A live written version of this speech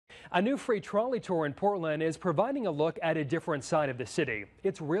A new free trolley tour in Portland is providing a look at a different side of the city,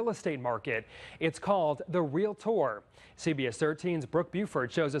 its real estate market. It's called the Real Tour. CBS 13's Brooke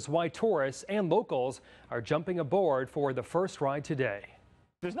Buford shows us why tourists and locals are jumping aboard for the first ride today.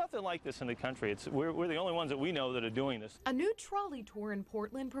 There's nothing like this in the country. We're the only ones that we know that are doing this. A new trolley tour in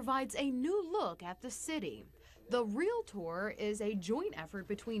Portland provides a new look at the city. The Real Tour is a joint effort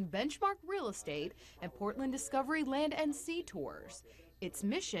between Benchmark Real Estate and Portland Discovery Land and Sea Tours. Its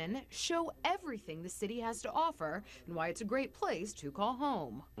mission, show everything the city has to offer and why it's a great place to call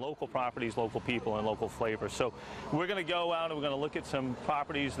home. Local properties, local people, and local flavor. So we're going to go out and we're going to look at some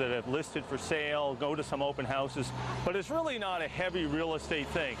properties that have listed for sale, go to some open houses, but it's really not a heavy real estate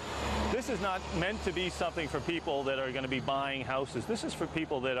thing. This is not meant to be something for people that are going to be buying houses. This is for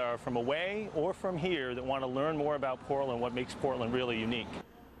people that are from away or from here that want to learn more about Portland, what makes Portland really unique.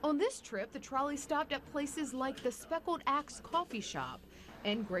 On this trip, the trolley stopped at places like the Speckled Axe Coffee Shop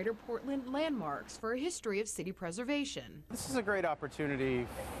and Greater Portland landmarks for a history of city preservation. This is a great opportunity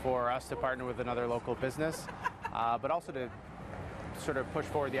for us to partner with another local business, but also to sort of push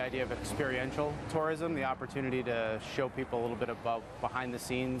forward the idea of experiential tourism, the opportunity to show people a little bit about behind the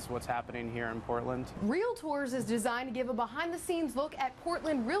scenes, what's happening here in Portland. Real Tours is designed to give a behind-the-scenes look at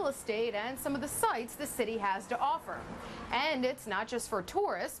Portland real estate and some of the sites the city has to offer. And it's not just for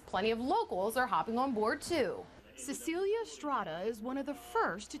tourists, plenty of locals are hopping on board too. Cecilia Estrada is one of the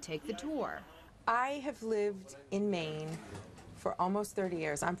first to take the tour. I have lived in Maine for almost 30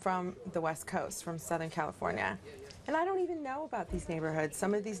 years. I'm from the West Coast, from Southern California. And I don't even know about these neighborhoods.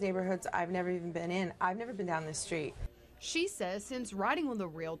 Some of these neighborhoods I've never even been in. I've never been down this street. She says since riding on the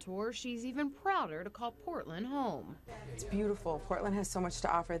Real Tour, she's even prouder to call Portland home. It's beautiful. Portland has so much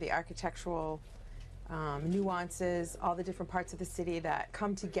to offer, the architectural nuances, all the different parts of the city that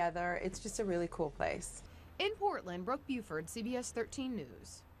come together. It's just a really cool place. In Portland, Brooke Buford, CBS 13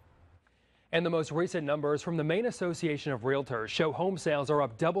 News. And the most recent numbers from the Maine Association of Realtors show home sales are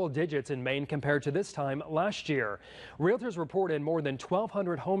up double digits in Maine compared to this time last year. Realtors reported more than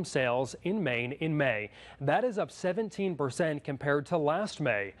 1,200 home sales in Maine in May. That is up 17% compared to last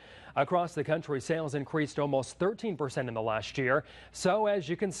May. Across the country, sales increased almost 13% in the last year. So as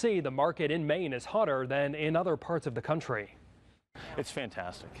you can see, the market in Maine is hotter than in other parts of the country. It's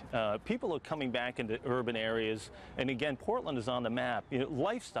fantastic. People are coming back into urban areas, and again, Portland is on the map.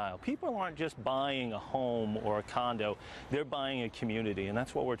 Lifestyle. People aren't just buying a home or a condo, they're buying a community, and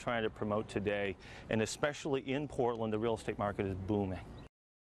that's what we're trying to promote today. And especially in Portland, the real estate market is booming.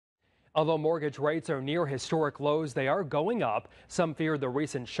 Although mortgage rates are near historic lows, they are going up. Some fear the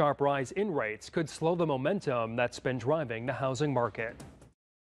recent sharp rise in rates could slow the momentum that's been driving the housing market.